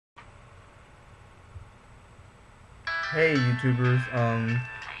Hey YouTubers,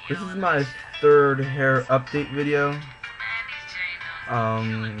 this is my third hair update video.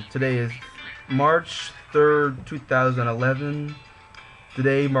 Today is March 3rd, 2011.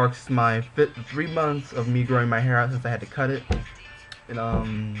 Today marks my 3 months of me growing my hair out since I had to cut it.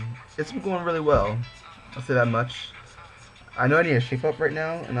 And it's been going really well. I'll say that much. I know I need a shape up right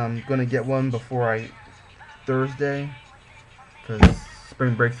now, and I'm gonna get one before Thursday, because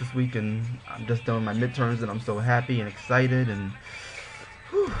spring breaks this week and I'm just done with my midterms and I'm so happy and excited and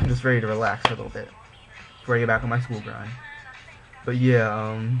I'm just ready to relax for a little bit before I get back on my school grind. But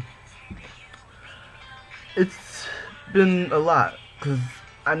yeah, it's been a lot because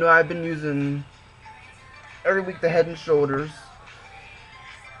I know I've been using every week the Head and Shoulders,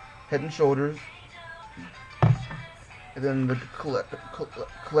 and then the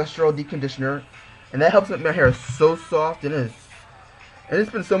cholesterol deconditioner, and that helps make my hair so soft, and it's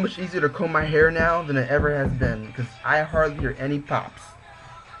been so much easier to comb my hair now than it ever has been, because I hardly hear any pops.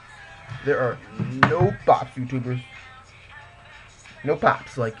 There are no pops, YouTubers. No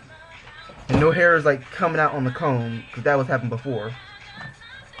pops, like, and no hair is like coming out on the comb, because that was happening before.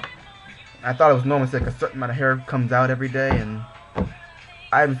 I thought it was normal, like a certain amount of hair comes out every day, and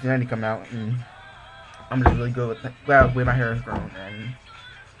I haven't seen any come out, and I'm just really good with the way my hair has grown. And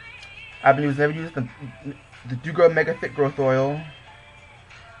I've been using the DoGrow Mega Thick Growth Oil,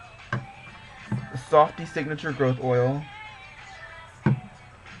 the Softy Signature Growth Oil,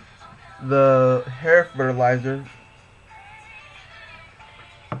 the hair fertilizer,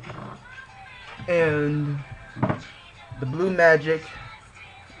 and the Blue Magic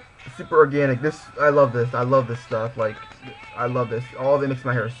Super Organic. I love this. I love this stuff. Like, I love this. All of it makes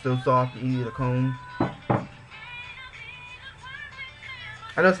my hair so soft and easy to comb.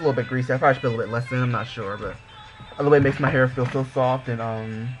 I know it's a little bit greasy. I probably should put a little bit less in. I'm not sure, but the way it makes my hair feel so soft. And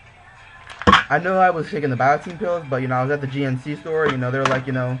I know I was taking the biotin pills, but I was at the GNC store. They were like,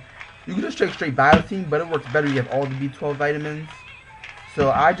 you can just take straight biotin, but it works better. You have all the B12 vitamins.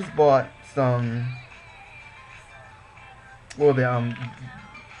 So I just bought some. Well, the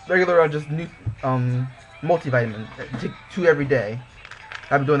regular just new multivitamins. I take 2 every day.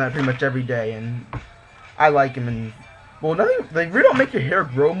 I've been doing that pretty much every day, and I like them. And well, nothing. They really don't make your hair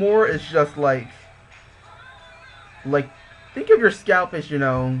grow more. It's just like think of your scalp as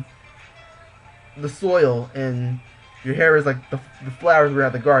the soil, and your hair is like the flowers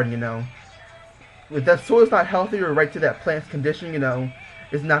around the garden. If that soil's not healthy or right to that plant's condition,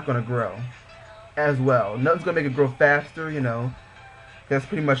 it's not gonna grow as well. Nothing's gonna make it grow faster. That's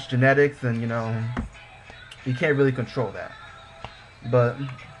pretty much genetics, and you can't really control that. But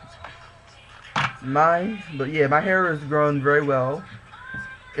yeah, my hair is growing very well.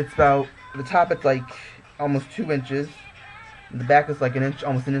 It's about, the top it's like almost 2 inches. The back is like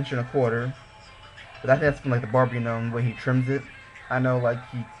almost an inch and a quarter. But I think that's from like the barber, the way he trims it. I know like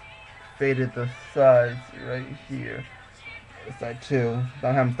he faded the sides right here. This side too.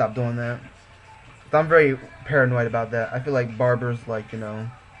 Don't have him stop doing that. So I'm very paranoid about that. I feel like barbers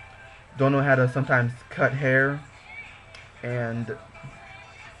don't know how to sometimes cut hair, and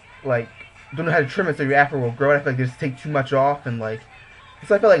like don't know how to trim it so your afro will grow. I feel like they just take too much off, and so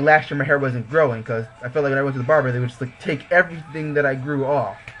I felt like last year my hair wasn't growing because I felt like when I went to the barber they would just take everything that I grew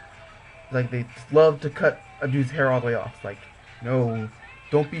off. Like they just love to cut a dude's hair all the way off. It's like, no,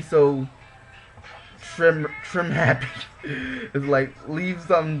 don't be so trim happy. It's like, leave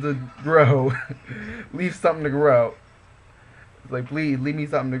something to grow. Leave something to grow. It's like, please leave me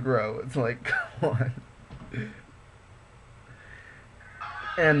something to grow. It's like, come on.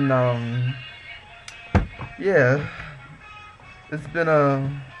 And yeah, it's been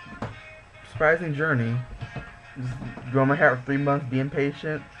a surprising journey. Just growing my hair for 3 months, being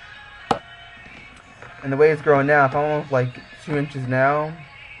patient. And the way it's growing now, if I'm almost like 2 inches now,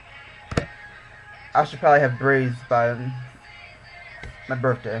 I should probably have braids by my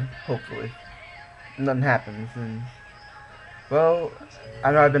birthday, hopefully. Nothing happens, and well,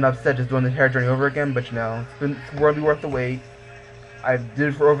 I know I've been upset just doing this hair journey over again, but it's worthy worth the wait. I did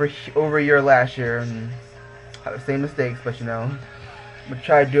it for over a year last year, and had the same mistakes, but I'm gonna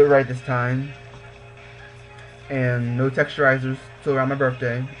try to do it right this time. And no texturizers till around my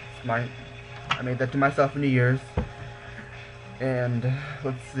birthday. I made that to myself in New Year's. And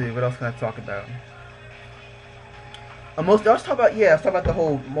let's see, what else can I talk about? Let's talk about the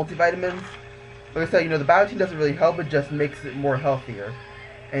whole multivitamins. Like I said, the biotin doesn't really help, it just makes it more healthier.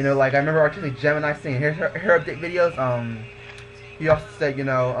 And like I remember Artistic Gemini saying hair update videos, he also said,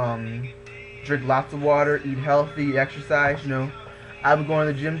 drink lots of water, eat healthy, exercise, I've been going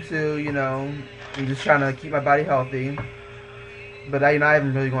to the gym too, and just trying to keep my body healthy. But I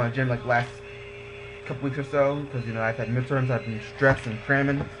haven't really gone to the gym like the last couple weeks or so because I've had midterms, I've been stressed and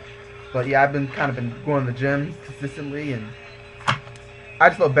cramming. But yeah, I've been going to the gym consistently, and I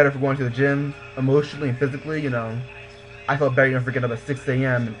just felt better for going to the gym emotionally and physically. I felt better for getting up at 6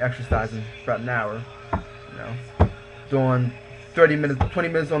 a.m. and exercising for about an hour. Doing 30 minutes, 20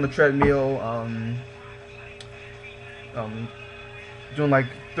 minutes on the treadmill. Doing like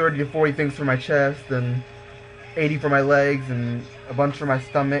 30 to 40 things for my chest, and 80 for my legs, and a bunch for my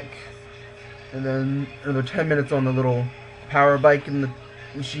stomach, and then another 10 minutes on the little power bike and the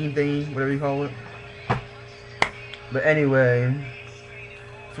machine thingy, whatever you call it. But anyway,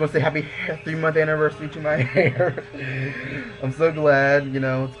 just want to say happy 3-month anniversary to my hair. I'm so glad,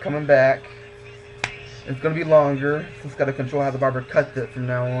 it's coming back. It's going to be longer, so just got to control how the barber cuts it from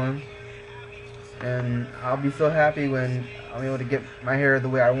now on. And I'll be so happy when I'm able to get my hair the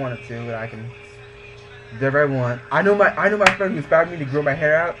way I want it to, and I can do whatever I want. I know my friend who inspired me to grow my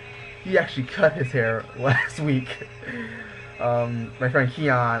hair out. He actually cut his hair last week. My friend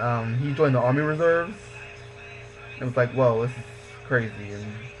Keon, he joined the Army Reserves. It was like, whoa, this is crazy. And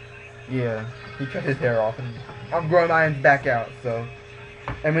yeah, he cut his hair off, and I'm growing mine back out. So,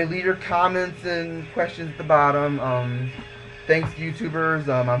 and we leave your comments and questions at the bottom. Thanks, YouTubers.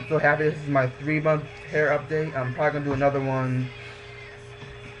 I'm so happy this is my 3-month hair update. I'm probably gonna do another one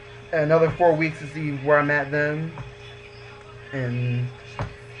in another 4 weeks to see where I'm at then. And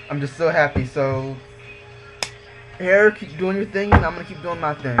I'm just so happy. So, hair, keep doing your thing, and I'm gonna keep doing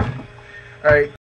my thing. Alright.